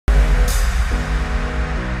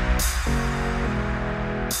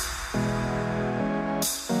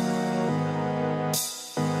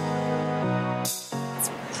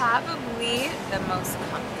the most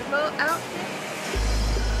comfortable outfit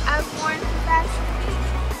I've worn for Fashion Week.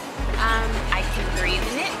 I can breathe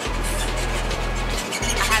in it.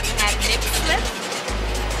 I haven't had nip slip.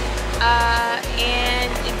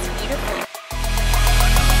 And it's beautiful.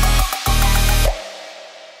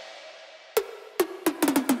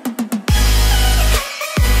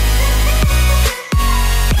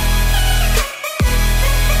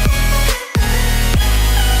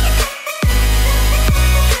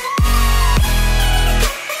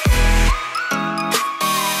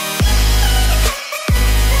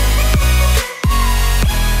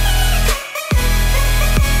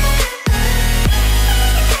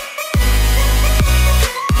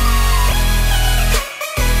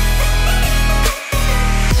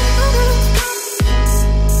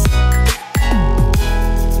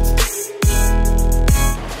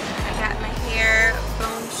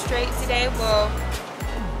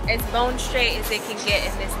 As bone straight as it can get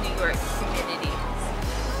in this New York humidity.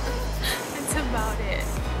 That's about it.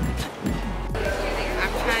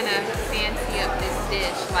 I'm trying to fancy up this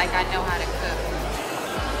dish like I know how to cook.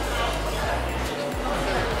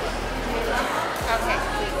 Okay.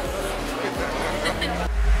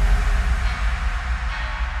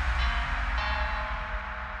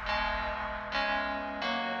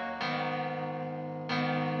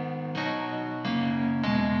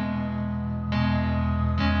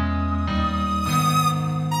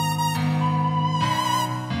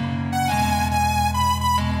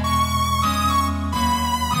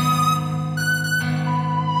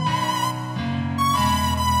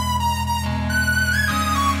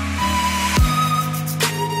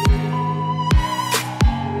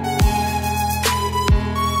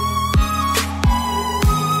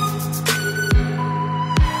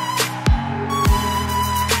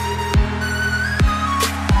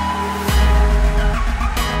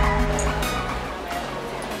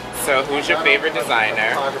 So who's your favorite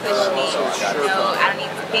designer? Pushmi. No, I don't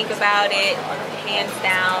even think about it. Hands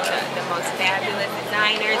down, the most fabulous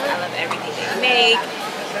designers. I love everything they make.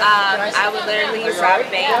 I would literally rob a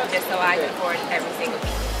bank just so I could afford every single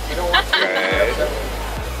piece. Good.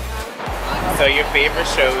 So your favorite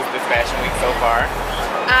shows this Fashion Week so far?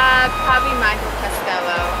 Probably Michael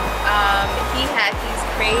Costello. He had these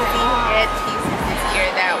crazy headpieces this year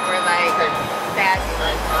that were like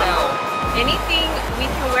fabulous. So anything we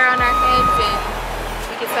can wear on our heads and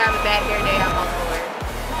we can still have a bad hair day, I'm on board.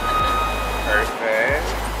 Perfect.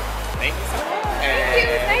 Thank you so much. Thank you.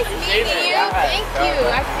 It's nice meeting you. Thank you.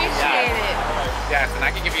 I appreciate it. Yes, and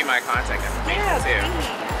I can give you my contact information too.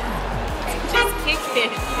 Please. Just kick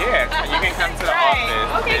it. Yeah, you can come to the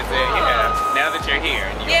office. Okay, visit, cool. Yeah, now that you're here.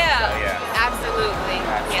 And Absolutely.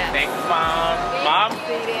 Yeah. Thanks, Mom. Mom?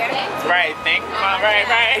 Right, thanks, Mom. Right.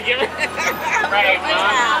 Give it. Right,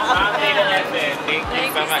 Mom. Made a lesson. Thank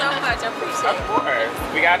you so much. I appreciate it. Of course.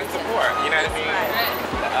 We got to support. You know what I mean?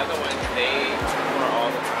 The other ones, they tour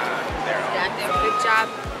all the time. They're all Good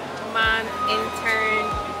job, Mom, intern,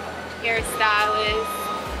 hairstylist.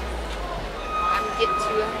 I'm getting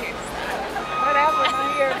you a hairstylist. What happened my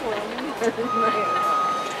hair for?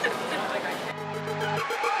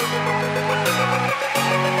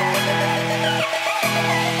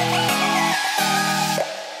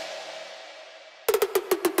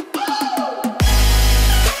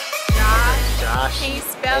 Josh, can you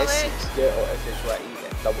spell it? S-J-O-S-H-Y-E.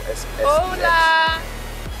 Hola.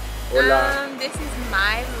 Hola. This is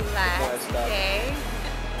my last day.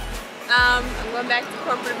 I'm going back to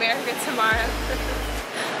corporate America tomorrow.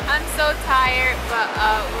 I'm so tired, but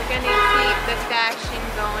we're gonna keep the fashion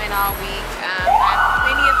going all week. I have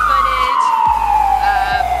plenty of footage,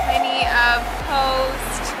 plenty of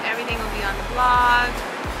posts. Everything will be on the blog.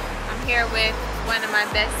 I'm here with one of my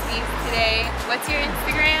besties today. What's your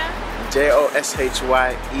Instagram?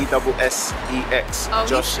 JOSHYESSEX. Oh,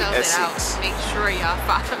 Josh he spelled it out. Essex. Make sure y'all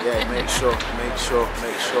follow. Yeah, make sure.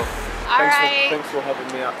 Alright. Thanks for having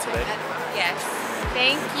me out today. Yes.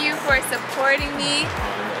 Thank you for supporting me.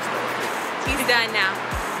 He's done now.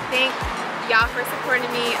 Thank y'all for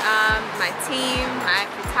supporting me. My team, my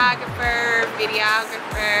photographer,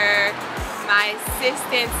 videographer, my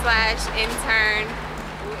assistant / intern,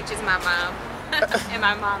 which is my mom, and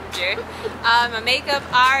my momager. My makeup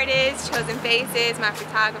artist, Chosen Faces, my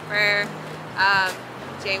photographer,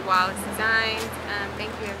 Jay Wallace Designs.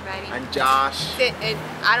 Thank you, everybody. And Josh. And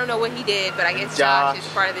I don't know what he did, but I guess Josh is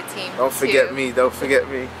part of the team. Don't forget too. me. Don't forget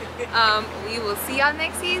me. We will see y'all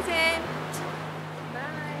next season. Bye.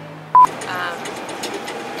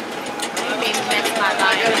 I didn't mess my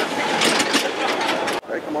line.